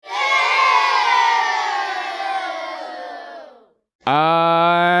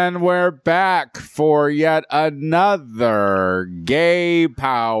And we're back for yet another Gay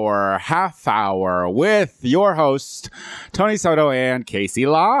Power half hour with your host, Tony Soto and Casey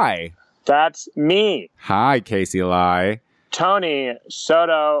Ley. That's me. Hi, Casey Ley. Tony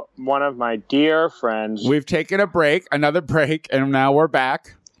Soto, one of my dear friends. We've taken a break, another break, and now we're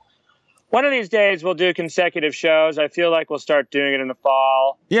back. One of these days we'll do consecutive shows. I feel like we'll start doing it in the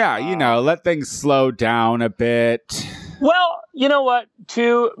fall. Yeah, let things slow down a bit. Well, you know what?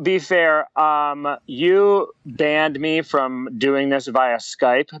 To be fair, you banned me from doing this via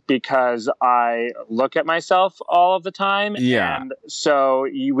Skype because I look at myself all of the time. Yeah. And so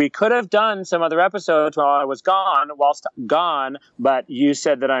we could have done some other episodes while I was gone, but you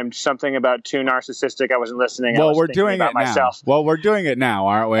said that I'm something about too narcissistic. I wasn't listening. Well, we're doing it now. Myself. Well, we're doing it now,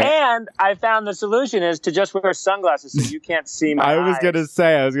 aren't we? And I found the solution is to just wear sunglasses so you can't see my eyes. I was going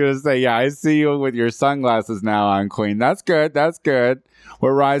to say, yeah, I see you with your sunglasses now on, Queen. That's good.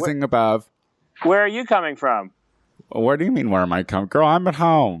 We're rising above. Where are you coming from? What do you mean, where am I coming? Girl, I'm at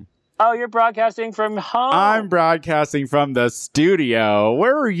home. Oh, you're broadcasting from home. I'm broadcasting from the studio.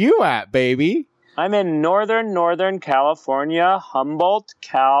 Where are you at, baby? I'm in Northern California, Humboldt,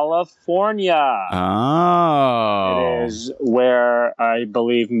 California. Oh. It is where I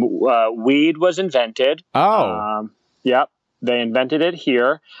believe weed was invented. Oh. Yep. They invented it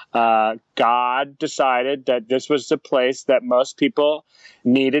here. God decided that this was the place that most people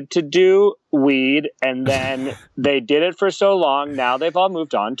needed to do weed, and then they did it for so long. Now they've all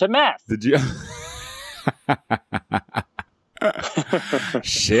moved on to meth. Did you?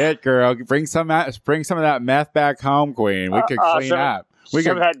 Shit, girl, bring some of that meth back home, Queen. We could clean up. Some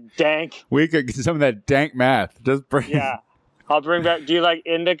of that dank. We could get some of that dank meth. Just bring. Yeah. I'll bring back. Do you like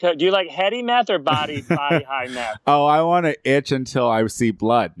indica? Do you like heady meth or body high meth? Oh, I want to itch until I see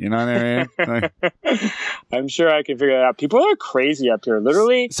blood. You know what I mean? I'm sure I can figure that out. People are crazy up here,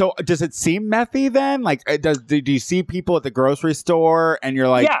 literally. So, does it seem methy then? Like, do you see people at the grocery store and you're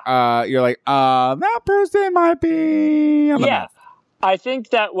like, that person might be on the meth? I think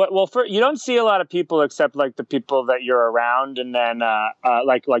that you don't see a lot of people except like the people that you're around, and then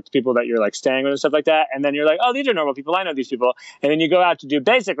like the people that you're like staying with and stuff like that. And then you're like, oh, these are normal people. I know these people. And then you go out to do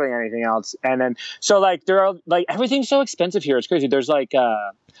basically anything else. And then so like there are like everything's so expensive here. It's crazy. There's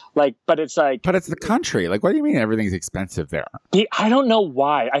but it's the country. Like, what do you mean everything's expensive there? I don't know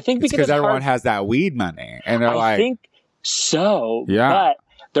why. I think because everyone has that weed money, and they're I think so. Yeah, but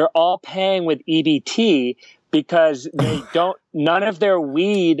they're all paying with EBT. Because none of their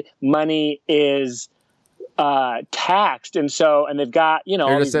weed money is taxed, and they've got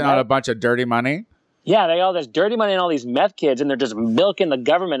they're just sitting on a bunch of dirty money. Yeah, they got all this dirty money and all these meth kids, and they're just milking the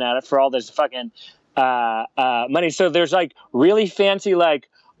government at it for all this fucking money. So there's like really fancy like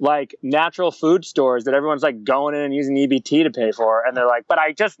natural food stores that everyone's like going in and using EBT to pay for, and they're like, but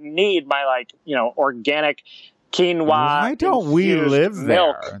I just need my organic quinoa. Why don't we live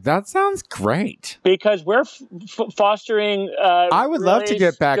milk. there? That sounds great. Because we're fostering. I would love to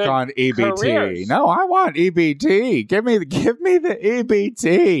get back on EBT. Careers. No, I want EBT. Give me the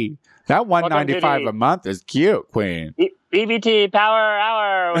EBT. That $195 a month is cute, Queen. EBT Power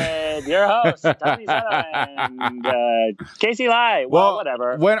Hour with your host Tony Soto and Casey Ley. Well,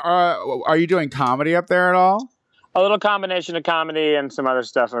 whatever. When are you doing comedy up there at all? A little combination of comedy and some other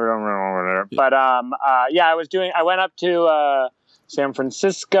stuff. I don't remember. But I went up to San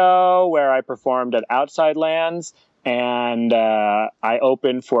Francisco where I performed at Outside Lands, and I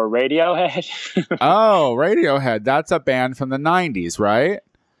opened for Radiohead. Oh, Radiohead. That's a band from the 90s, right?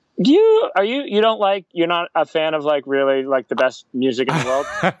 You're not a fan of like really like the best music in the world?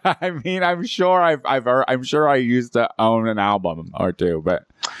 I mean, I'm sure I'm sure I used to own an album or two, but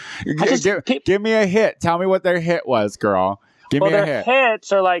give me a hit. Tell me what their hit was, girl. Give me a hit. Their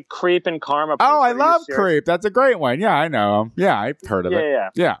hits are like Creep and Karma. Oh, I love Creep. That's a great one. Yeah, I know. Yeah, I've heard of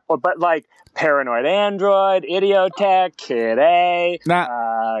it. Yeah. But like Paranoid Android, Idiotech, Kid A,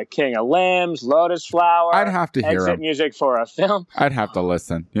 King of Limbs, Lotus Flower. I'd have to hear Exit music for a film. I'd have to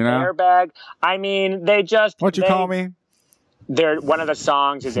listen. You know, Airbag. I mean, What'd you call me? One of the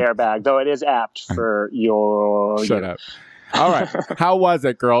songs is Airbag, though it is apt for your. Shut up. All right. How was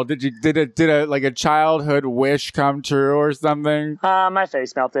it, girl? Did a childhood wish come true or something? My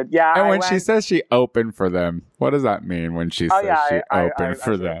face melted. Yeah. And when she says she opened for them, what does that mean when she says she opened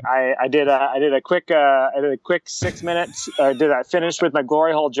for them? I did a quick 6 minutes. I finished with my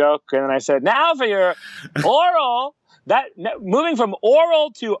glory hole joke, and then I said, now for your oral. Moving from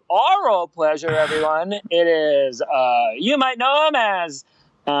oral to oral pleasure, everyone. It is you might know them as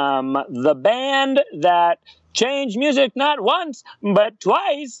the band that changed music not once but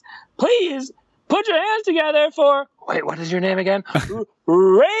twice. Please Put your hands together for, wait, what is your name again?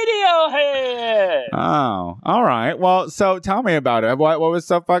 Radiohead. Oh, all right. Well, so tell me about it. What was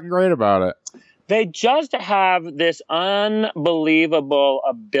so fucking great about it? They just have this unbelievable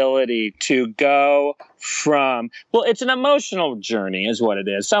ability to go from, well, it's an emotional journey is what it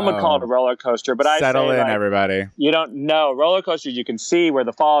is. Some would call it a roller coaster, but I say, settle in, everybody. You don't know. Roller coasters, you can see where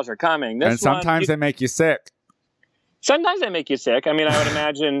the falls are coming. And sometimes they make you sick. Sometimes they make you sick. I mean, I would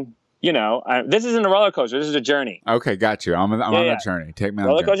imagine, this isn't a roller coaster. This is a journey. Okay, got you. I'm on that journey. Take me on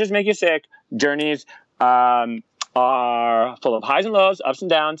roller coasters make you sick. Journeys are full of highs and lows, ups and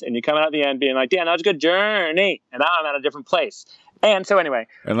downs, and you come out at the end being like, damn, that was a good journey. And now I'm at a different place. And so anyway.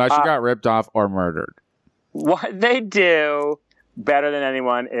 Unless you got ripped off or murdered. What they do better than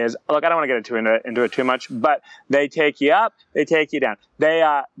anyone is, look, I don't want to get into it too much, but they take you up, they take you down. They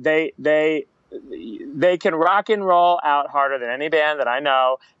can rock and roll out harder than any band that I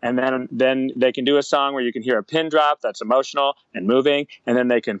know, and then they can do a song where you can hear a pin drop that's emotional and moving, and then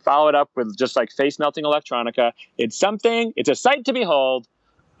they can follow it up with just like face-melting electronica. It's a sight to behold,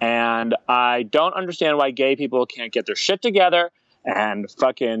 and I don't understand why gay people can't get their shit together and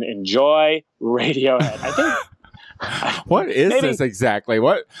fucking enjoy Radiohead. I think... What is this exactly?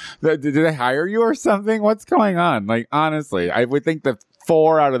 What did they hire you or something? What's going on? Like, honestly, I would think that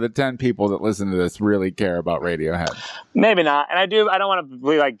 4 out of the 10 people that listen to this really care about Radiohead. Maybe not. And I don't want to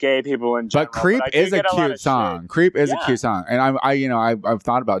be like gay people in general. But Creep is a cute song. Creep is a cute song. And I've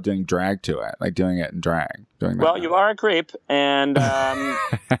thought about doing drag to it, like doing it in drag. Well, you are a creep, and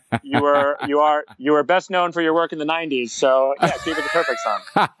you were best known for your work in the 90s. So yeah, Creep is the perfect song.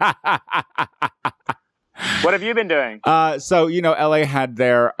 What have you been doing? So LA had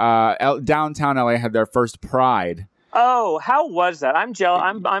their downtown LA had their first Pride. Oh, how was that? I'm jealous.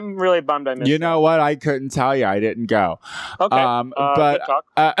 I'm really bummed I missed You know what? I couldn't tell you. I didn't go. Okay. But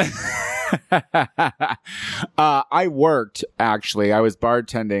I worked, actually. I was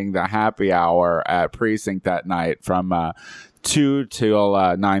bartending the happy hour at Precinct that night from 2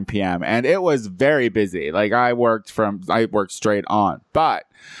 till 9 p.m. And it was very busy. Like I worked straight on. But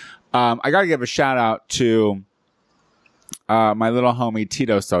I got to give a shout out to my little homie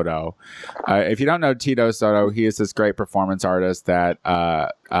Tito Soto. If you don't know Tito Soto, he is this great performance artist that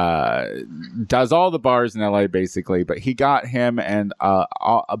does all the bars in LA basically. But he got him and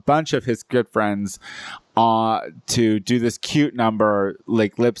a bunch of his good friends to do this cute number,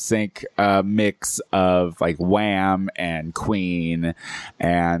 like lip sync mix of like Wham and Queen,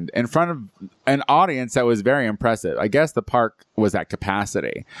 and in front of an audience that was very impressive. I guess the park was at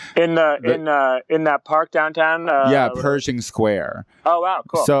capacity in that park downtown. Pershing Square. Oh wow,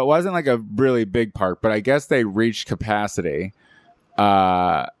 cool. So it wasn't like a really big park, but I guess they reached capacity.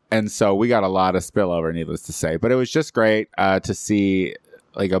 And so we got a lot of spillover, needless to say. But it was just great to see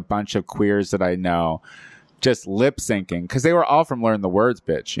like a bunch of queers that I know just lip syncing, because they were all from Learn the Words,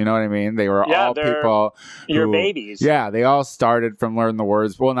 bitch. You know what I mean? They were all people your babies. Yeah, they all started from Learn the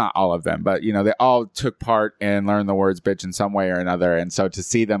Words. Well, not all of them, but they all took part in Learn the Words, bitch, in some way or another. And so to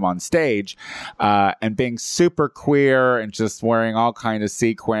see them on stage and being super queer and just wearing all kind of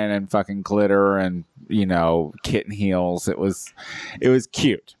sequin and fucking glitter and kitten heels, it was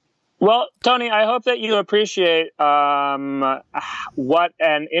cute. Well, Tony, I hope that you appreciate what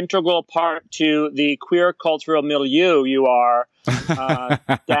an integral part to the queer cultural milieu you are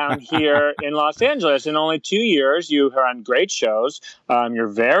down here in Los Angeles. In only 2 years, you are on great shows. You're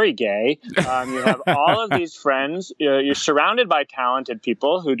very gay. You have all of these friends. You're surrounded by talented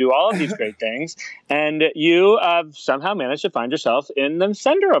people who do all of these great things. And you have somehow managed to find yourself in the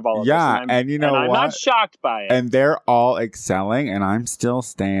center of all of this. Yeah, and you know what? I'm not shocked by it. And they're all excelling, and I'm still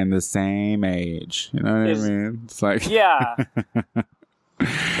staying the same age. You know what I mean? It's like... Yeah.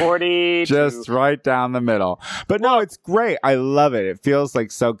 40 just right down the middle. But no, it's great. I love it. It feels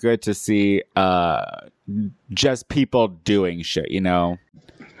like so good to see just people doing shit,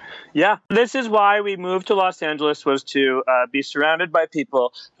 Yeah, this is why we moved to Los Angeles, was to be surrounded by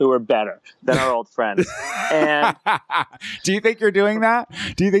people who were better than our old friends. And do you think you're doing that?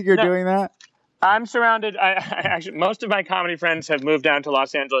 Doing that? I'm surrounded. I actually, most of my comedy friends have moved down to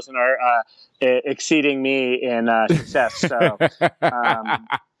Los Angeles and are exceeding me in success. So that's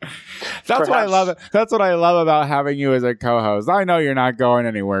what I love. That's what I love about having you as a co-host. I know you're not going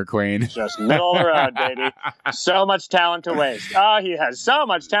anywhere, Queen. Just middle of the road, baby. So much talent to waste. Oh, he has so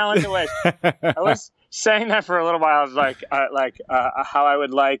much talent to waste. I was saying that for a little while. I was like how I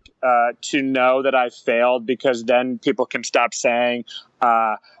would like to know that I failed, because then people can stop saying.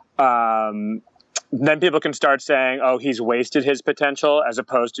 Then people can start saying, oh, he's wasted his potential, as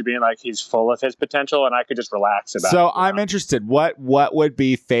opposed to being like he's full of his potential, and I could just relax about it. So I'm interested. What would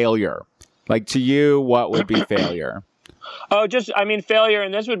be failure? Like to you, what would be failure? Oh, failure,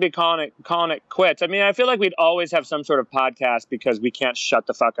 and this would be calling it quits. I mean, I feel like we'd always have some sort of podcast because we can't shut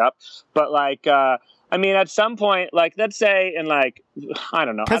the fuck up. But like, at some point, like, let's say in like, I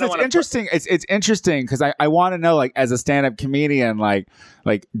don't know. Because it's interesting. It's interesting because I want to know, like, as a stand-up comedian, like,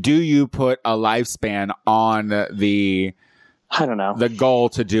 do you put a lifespan on the goal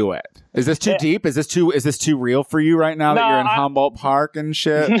to do it? Is this too deep? Is this too real for you right now that you're in Humboldt Park and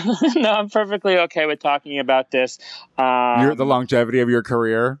shit? No, I'm perfectly okay with talking about this. You're the longevity of your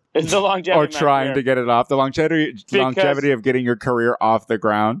career? The longevity or trying to get it off. The longevity of getting your career off the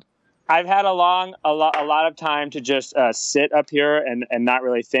ground. I've had a lot of time to just sit up here and not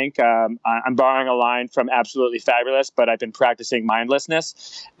really think. I'm borrowing a line from Absolutely Fabulous, but I've been practicing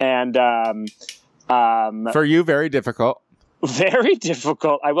mindlessness. And for you, very difficult. Very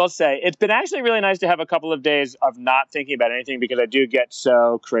difficult, I will say. It's been actually really nice to have a couple of days of not thinking about anything because I do get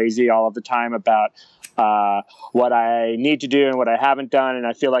so crazy all of the time about what I need to do and what I haven't done. And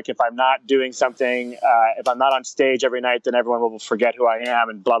I feel like if I'm not doing something, if I'm not on stage every night, then everyone will forget who I am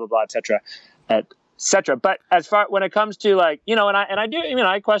and blah, blah, blah, et cetera. But as far when it comes to like, and I do,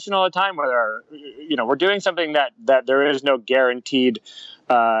 I question all the time whether, we're doing something that there is no guaranteed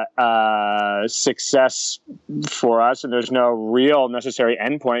success for us, and there's no real necessary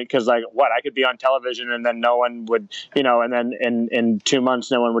endpoint because like I could be on television and then no one would, and then in 2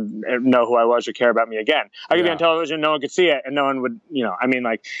 months no one would know who I was or care about me again. I could be on television, no one could see it, and no one would,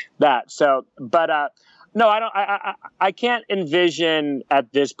 like that. So, but no, I don't. I can't envision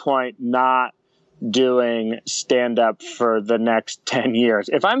at this point not doing stand-up for the next 10 years.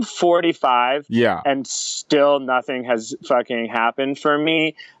 If I'm 45 and still nothing has fucking happened for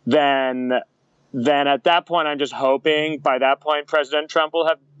me, then at that point I'm just hoping by that point President Trump will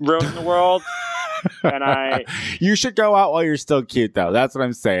have ruined the world. And you should go out while you're still cute though. That's what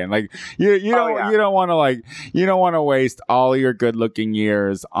I'm saying. Like you don't want to waste all your good looking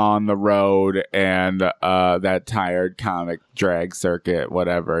years on the road and that tired comic drag circuit,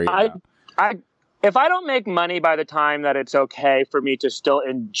 whatever. If I don't make money by the time that it's okay for me to still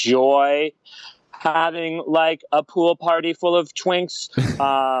enjoy having like a pool party full of twinks,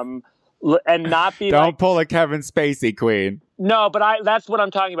 and not be don't pull a Kevin Spacey, queen. No, but that's what I'm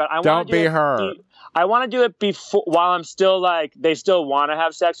talking about. Don't be her. I want to do it before, while I'm still like, they still want to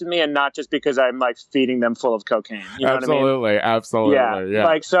have sex with me, and not just because I'm like feeding them full of cocaine. You know absolutely, what I mean? Absolutely. Yeah.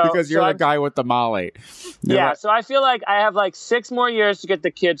 Like so because you're the guy with the Molly. So I feel like I have like 6 more years to get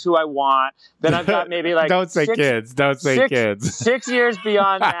the kids who I want. Then I've got maybe like Don't say kids. 6 years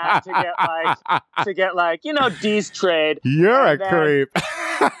beyond that to get like D's trade. You're a creep.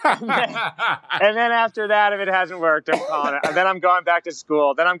 and then after that, if it hasn't worked, I'm calling it. And then I'm going back to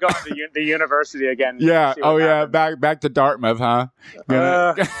school. Then I'm going to the university again. Yeah. Oh, yeah. Back to Dartmouth, huh?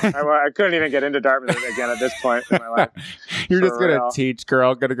 I couldn't even get into Dartmouth again at this point in my life. You're just gonna teach,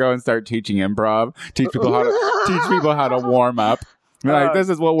 girl. Gonna go and start teaching improv. Teach people how to warm up. Like this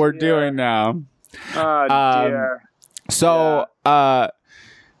is what we're doing now. Oh dear. So,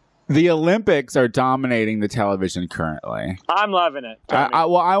 the Olympics are dominating the television currently. I'm loving it. I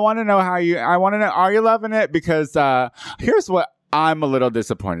want to know are you loving it? Because here's what I'm a little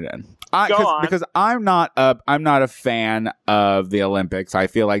disappointed in. Because I'm not a fan of the Olympics. I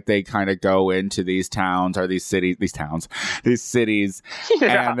feel like they kind of go into these towns or these cities,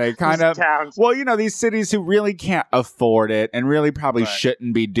 and they kind of, these cities who really can't afford it and really probably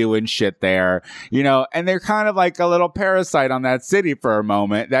shouldn't be doing shit there, and they're kind of like a little parasite on that city for a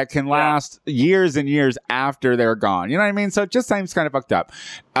moment that can last years and years after they're gone. You know what I mean? So it just seems kind of fucked up.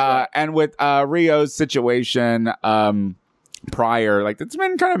 And with Rio's situation, prior, like it's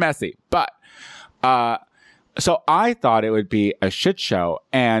been kind of messy, but so I thought it would be a shit show,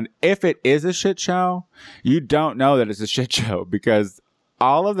 and if it is a shit show, you don't know that it's a shit show because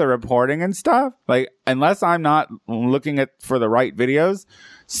all of the reporting and stuff, like unless I'm not looking for the right videos,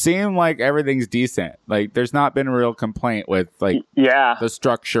 seem like everything's decent. Like there's not been a real complaint with like the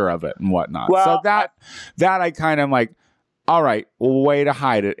structure of it and whatnot. So that I kind of like, all right, way to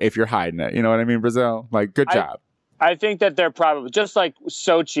hide it if you're hiding it. You know what I mean, Brazil? Like good job. I think that they're probably just like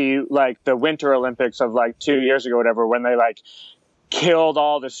Sochi, like the Winter Olympics of like 2 years ago, whatever, when they like killed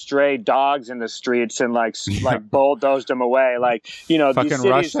all the stray dogs in the streets and like bulldozed them away. Like, fucking these cities,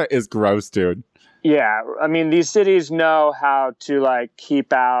 Russia is gross, dude. Yeah, I mean, these cities know how to like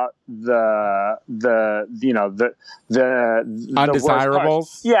keep out the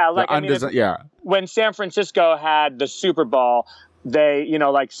undesirables. Yeah, like when San Francisco had the Super Bowl, they,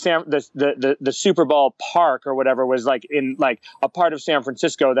 like the Super Bowl park or whatever was like in like a part of San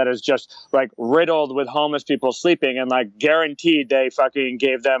Francisco that is just like riddled with homeless people sleeping, and like guaranteed they fucking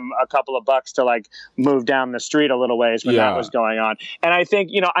gave them a couple of bucks to like move down the street a little ways when that was going on. And I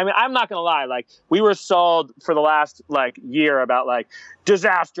think, I mean, I'm not going to lie, like we were sold for the last like year about like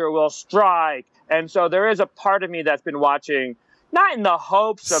disaster will strike. And so there is a part of me that's been watching, not in the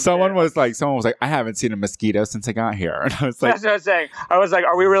hopes of someone was like, I haven't seen a mosquito since I got here. And I was like, that's what I was saying. I was like,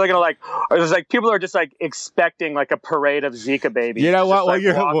 are we really gonna I was like, people are just like expecting like a parade of Zika babies. You know what?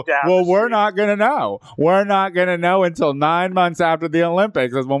 We're not gonna know. We're not gonna know until 9 months after the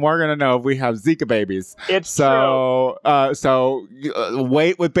Olympics is when we're gonna know if we have Zika babies. It's true. So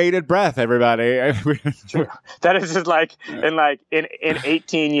wait with bated breath, everybody. True. That is just like in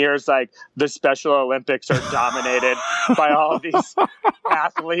 18 years, like the Special Olympics are dominated by all of these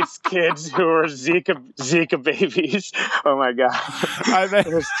athletes' kids who are Zika babies. Oh my god!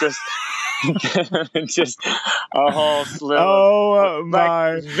 It was just a whole slew. Oh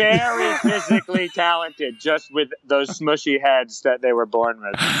my! Like, very physically talented, just with those smushy heads that they were born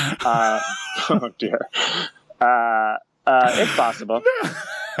with. Oh dear. It's possible.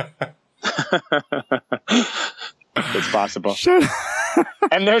 It's possible. Shut up.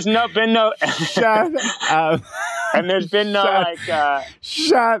 And there's been no. Shut up. And there's been no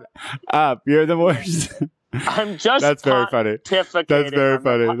Shut up! You're the worst. I'm just. That's very funny. That's very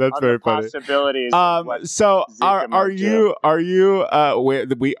funny. That's very funny. Possibilities. So are you?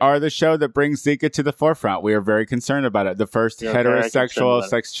 We are the show that brings Zika to the forefront. We are very concerned about it. The first heterosexual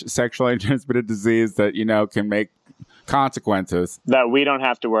sexually transmitted disease that can make consequences that we don't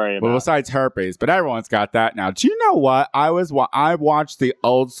have to worry about. Well, besides herpes, but everyone's got that now. Do you know what? I watched the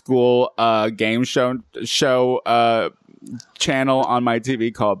old school game show channel on my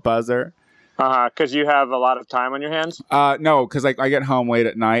TV called Buzzer. Because you have a lot of time on your hands? No, because I get home late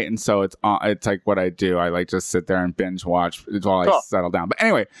at night, and so it's like what I do. I like just sit there and binge watch while I settle down. But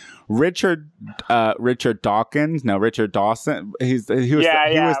anyway, Richard Dawson. He was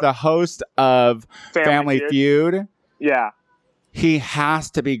the host of Family Feud. Yeah. He has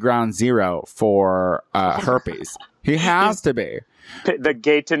to be ground zero for herpes. He has to be. The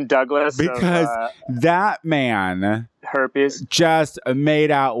Gayton Douglas. Because that man herpes just made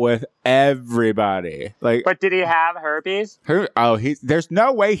out with everybody. Like, but did he have herpes? There's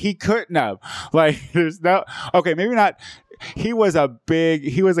no way he couldn't have. Like, there's no. Okay, maybe not. He was like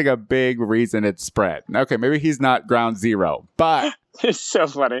a big reason it spread. Okay, maybe he's not ground zero, but it's so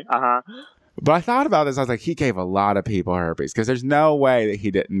funny. But I thought about this. I was like, he gave a lot of people herpes because there's no way that he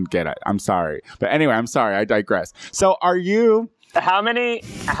didn't get it. I'm sorry. But anyway, I'm sorry. I digress. So are you... How many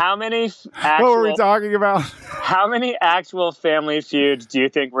actual... What were we talking about? How many actual Family Feuds do you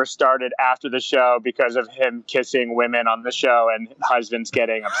think were started after the show because of him kissing women on the show and husbands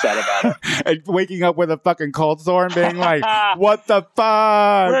getting upset about it? And waking up with a fucking cold sore and being like, what the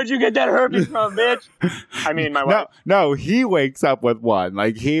fuck? Where'd you get that herpes from, bitch? I mean, my wife. No, he wakes up with one.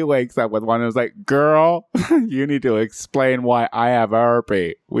 Like, he wakes up with one and is like, girl, you need to explain why I have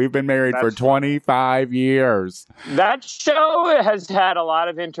herpes. We've been married for 25 years. That show has had a lot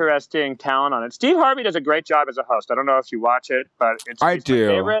of interesting talent on it. Steve Harvey does a great job as a host. I don't know if you watch it, but it's my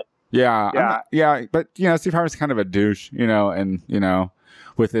favorite. Yeah. But Steve Harvey's kind of a douche, and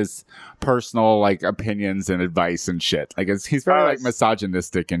with his personal like opinions and advice and shit. Like he's very like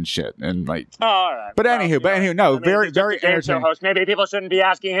misogynistic and shit, and like. Oh, all right. But anywho, no, very entertaining. Host. Maybe people shouldn't be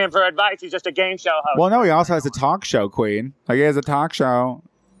asking him for advice. He's just a game show host. Well, no, he also has a talk show, Queen. Like he has a talk show.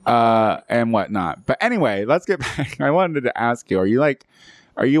 And whatnot. But anyway, let's get back. I wanted to ask you, are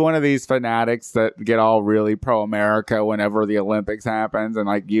you one of these fanatics that get all really pro-America whenever the Olympics happens and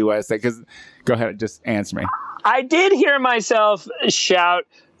like USA? Because go ahead, just answer me. I did hear myself shout.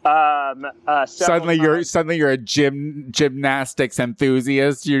 Suddenly you're a gymnastics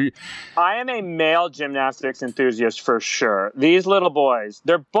enthusiast. I am a male gymnastics enthusiast for sure. These little boys,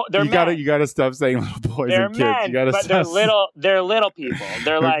 they're you gotta stop saying little boys they're and kids. Men, but they're little people.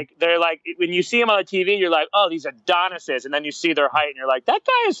 They're like when you see them on the TV, you're like, oh, these Adonises, and then you see their height, and you're like, that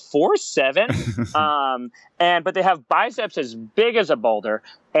guy is 4'7". But they have biceps as big as a boulder,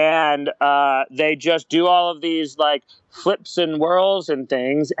 and they just do all of these like flips and whirls and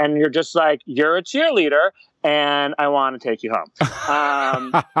things, and you're just like, you're a cheerleader, and I want to take you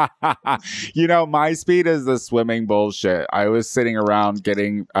home. My speed is the swimming bullshit. I was sitting around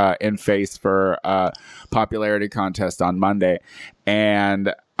getting in face for a popularity contest on Monday,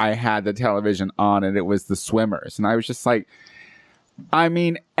 and I had the television on, and it was the swimmers, and I was just like, I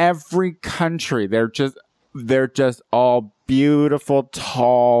mean, every country, they're just all beautiful,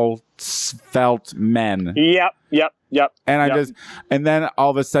 tall, svelte men. Yep. Yep. And then all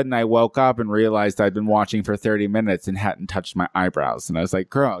of a sudden I woke up and realized I'd been watching for 30 minutes and hadn't touched my eyebrows. And I was like,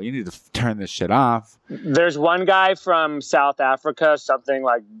 girl, you need to turn this shit off. There's one guy from South Africa, something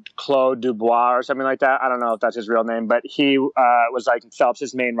like Claude Dubois or something like that. I don't know if that's his real name, but he was like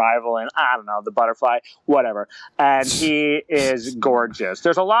Phelps' main rival in, I don't know, the butterfly, whatever. And he is gorgeous.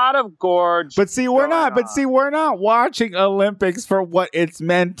 There's a lot of gorge. But see, we're not watching Olympics for what it's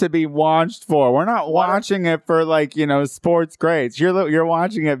meant to be watched for. We're not watching it for like, sports grades. You're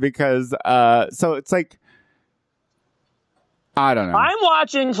watching it because so it's like, I don't know. I'm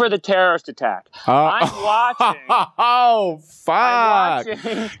watching for the terrorist attack. I'm watching. Oh, fuck.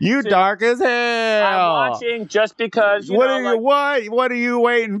 You dark as hell. I'm watching just because, What are you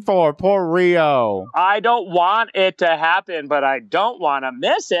waiting for? Poor Rio. I don't want it to happen, but I don't want to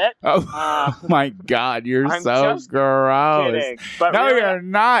miss it. Oh, my God. You're I'm so just gross. kidding. But no, really, you're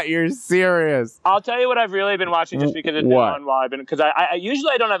not. You're serious. I'll tell you what I've really been watching just because it's been on while I've been, because I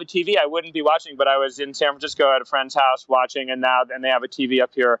usually I don't have a TV. I wouldn't be watching, but I was in San Francisco at a friend's house watching, and they have a TV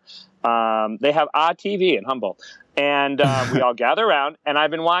up here. They have a TV in Humboldt. And we all gather around. And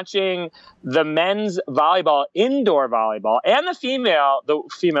I've been watching the men's volleyball, indoor volleyball, and the female.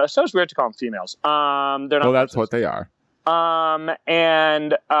 It's so weird to call them females. They're not. Well, that's what they are.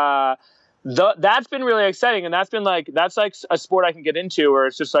 That's been really exciting. And that's like a sport I can get into where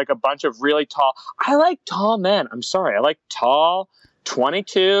it's just like a bunch of really tall. I like tall men. I'm sorry. I like tall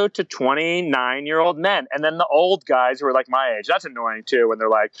 22 to 29-year-old men, and then the old guys who are like my age. That's annoying too when they're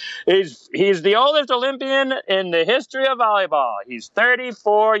like, he's the oldest Olympian in the history of volleyball. He's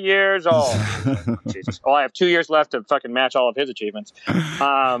 34 years old. Jesus. Well, I have 2 years left to fucking match all of his achievements.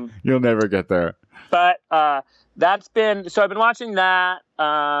 You'll never get there. But that's been so. I've been watching that.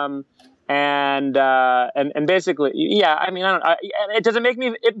 And basically, yeah. I mean, it doesn't make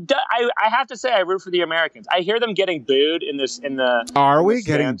me. I have to say, I root for the Americans. I hear them getting booed in the. Are we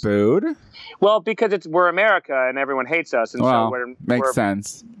getting booed? Well, because we're America and everyone hates us, and so makes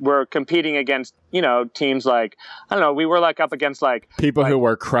sense. We're competing against teams like, I don't know. We were like up against like people who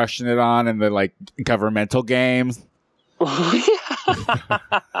were crushing it on in the like governmental games.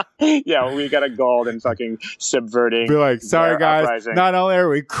 Yeah, we got a gold and fucking subverting. Be like, sorry guys, uprising. Not only are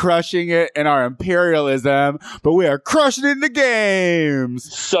we crushing it in our imperialism, but we are crushing it in the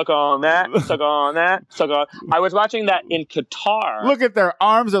games. Suck on that, suck on that, suck on. I was watching that in Qatar. Look at their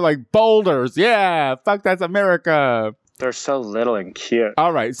arms are like boulders. Yeah, fuck, that's America. They're so little and cute.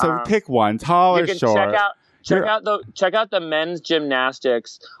 All right, so pick one, tall or short. Check out the men's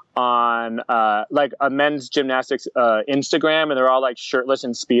gymnastics on like a men's gymnastics Instagram, and they're all like shirtless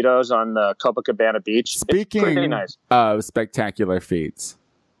in Speedos on the Copacabana beach. Speaking nice. of spectacular feats,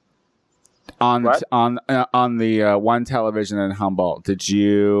 on the one television in Humboldt, did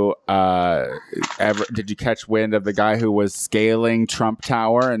you catch wind of the guy who was scaling Trump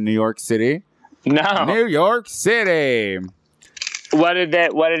Tower in New York City? No. New York City. What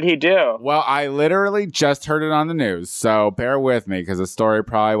did he do? Well, I literally just heard it on the news, so bear with me because the story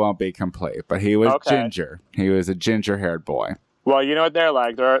probably won't be complete. But he was ginger. He was a ginger-haired boy. Well, you know what they're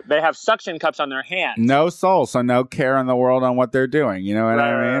like. They have suction cups on their hands. No soul, so no care in the world on what they're doing. You know what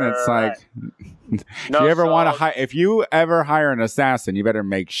I mean? It's like... If you ever hire an assassin, you better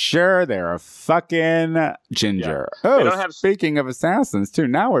make sure they're a fucking ginger. Yeah. Oh, speaking of assassins, too,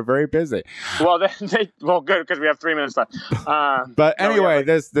 now we're very busy. Well, good, because we have 3 minutes left. But anyway,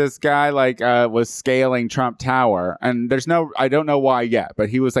 this guy was scaling Trump Tower, and I don't know why yet, but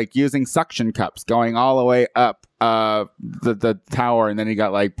he was like using suction cups going all the way up the tower, and then he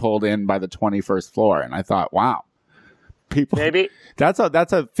got like pulled in by the 21st floor, and I thought, wow. People, maybe that's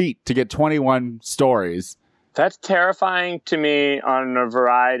a feat to get 21 stories. That's terrifying to me on a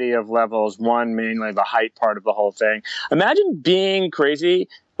variety of levels. One, mainly the height part of the whole thing. Imagine being crazy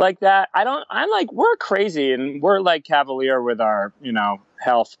like that. We're crazy and we're like cavalier with our,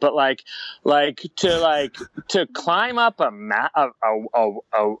 health, but to climb up a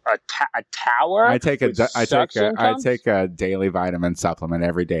tower. I take a daily vitamin supplement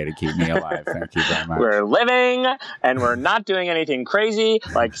every day to keep me alive. Thank you very much. We're living and we're not doing anything crazy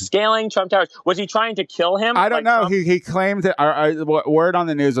like scaling Trump Towers. Was he trying to kill him? I don't know. He claimed that our word on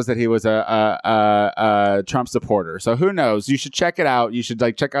the news was that he was a Trump supporter. So who knows? You should check it out. You should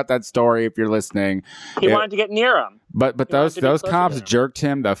check out that story if you're listening. He wanted to get near him. But those cops jerked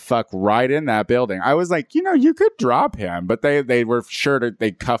him the fuck right in that building. I was like, you could drop him, but they were sure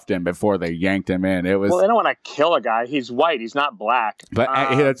they cuffed him before they yanked him in. It was, well, they don't want to kill a guy. He's white. He's not black. But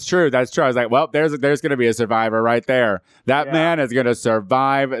that's true. That's true. I was like, well, there's going to be a survivor right there. That man is going to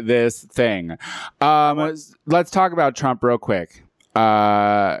survive this thing. Let's talk about Trump real quick.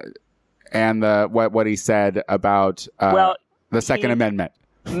 and what he said about the Second Amendment.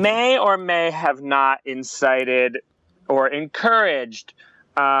 May or may have not incited or encouraged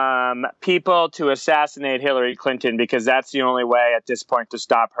people to assassinate Hillary Clinton, because that's the only way at this point to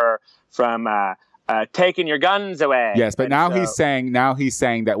stop her from taking your guns away. Yes, but he's saying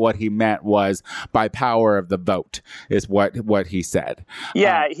that what he meant was by power of the vote is what he said.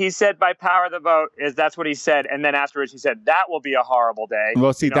 Yeah, he said by power of the vote that's what he said, and then afterwards he said that will be a horrible day.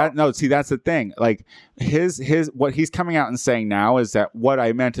 Well, that's the thing. Like his what he's coming out and saying now is that what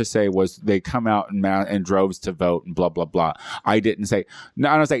I meant to say was they come out in droves to vote and blah blah blah. I didn't say no.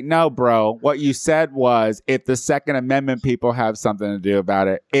 I was like, no, bro. What you said was if the Second Amendment people have something to do about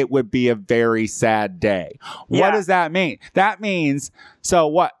it, it would be a very sad day. What does that mean? That means so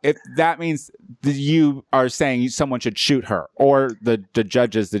what? If that means that you are saying someone should shoot her or the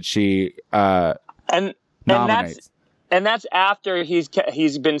judges that she nominates. And that's after he's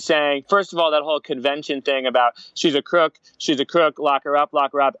been saying, first of all, that whole convention thing about she's a crook, lock her up.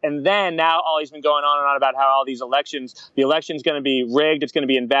 And then now all he's been going on and on about how all these the election's going to be rigged, it's going to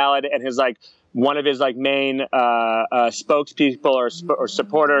be invalid. And one of his main spokespeople or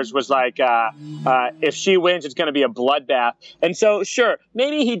supporters was like, if she wins, it's going to be a bloodbath. And so, sure,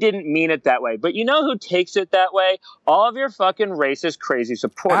 maybe he didn't mean it that way. But you know who takes it that way? All of your fucking racist, crazy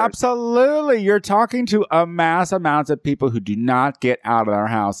supporters. Absolutely. You're talking to a mass amounts of people who do not get out of their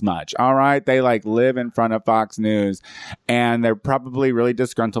house much. All right. They live in front of Fox News, and they're probably really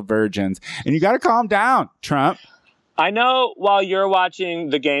disgruntled virgins. And you got to calm down, Trump. I know while you're watching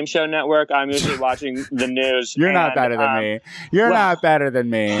the Game Show Network, I'm usually watching the news. You're not better than me. Not better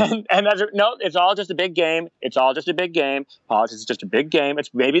than me. And it's all just a big game. It's all just a big game. Politics is just a big game. It's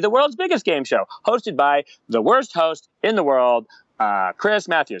maybe the world's biggest game show, hosted by the worst host in the world, Chris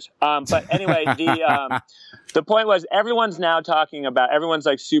Matthews. But anyway, the point was everyone's now talking about, everyone's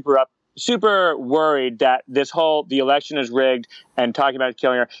super worried that the election is rigged and talking about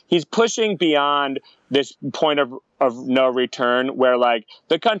killing her. He's pushing beyond this point of no return where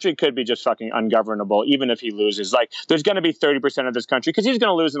the country could be just fucking ungovernable even if he loses. There's going to be 30% of this country, because he's going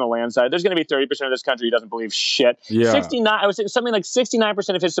to lose in the landslide. There's going to be 30% of this country who doesn't believe shit. Yeah. 69, I would say something like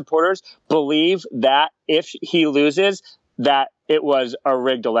 69% of his supporters believe that if he loses, that it was a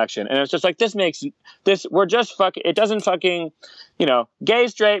rigged election. And it's just we're just fucking, it doesn't fucking, gay,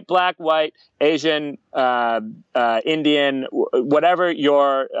 straight, black, white, Asian, Indian, whatever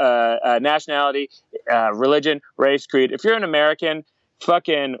your nationality, religion, race, creed. If you're an American,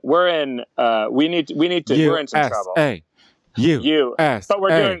 fucking, we're in some trouble. U.S. But we're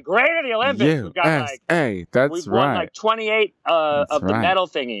doing great at the Olympics. We've got we've won 28 of the medal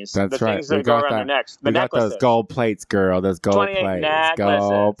thingies. That's the things that go around their necks. The necklaces. Those gold plates, girl. Those gold plates. Necklaces.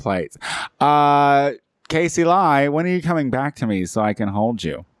 Gold plates. Casey Ley, when are you coming back to me so I can hold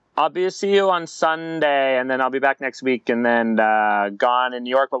you? I'll see you on Sunday, and then I'll be back next week, and then gone in New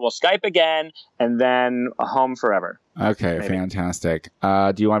York, but we'll Skype again, and then home forever. Okay, maybe. Fantastic.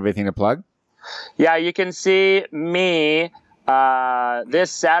 Do you want anything to plug? Yeah, you can see me this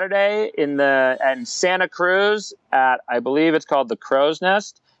Saturday in Santa Cruz at, I believe it's called the Crow's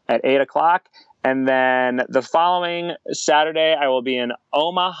Nest at 8:00. And then the following Saturday, I will be in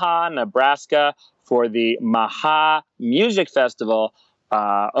Omaha, Nebraska for the Maha Music Festival,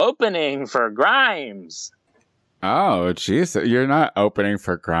 opening for Grimes. Oh, jeez. You're not opening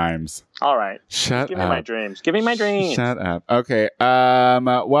for Grimes. All right. Shut up. Give me my dreams. Give me my dreams. Shut up. Okay.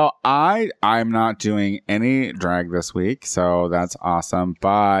 Well, I'm not doing any drag this week, so that's awesome.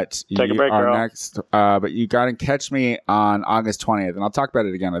 But take a break, girl. But you got to catch me on August 20th, and I'll talk about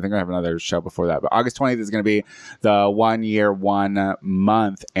it again. I think I have another show before that. But August 20th is going to be the 1 year, 1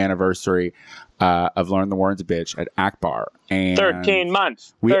 month anniversary of Learn the Words Bitch at Akbar. And 13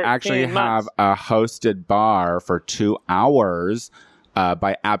 months. We actually have a hosted bar for 2 hours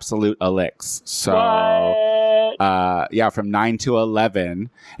by Absolute Elix. So, from 9 to 11.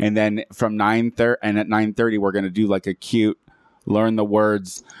 And then from 9:30, and at 9:30, we're going to do a cute Learn the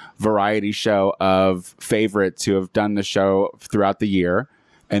Words variety show of favorites who have done the show throughout the year.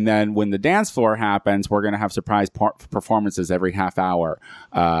 And then when the dance floor happens, we're going to have surprise performances every half hour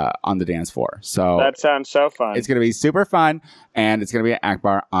on the dance floor. So that sounds so fun. It's going to be super fun, and it's going to be at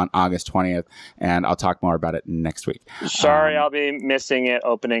Akbar on August 20th. And I'll talk more about it next week. Sorry, I'll be missing it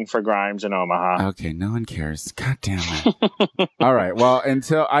opening for Grimes in Omaha. Okay, no one cares. God damn it. All right. Well,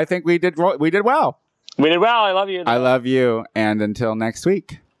 I think we did well. We did well. I love you. I love you. And until next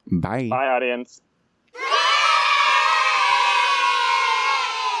week. Bye. Bye, audience.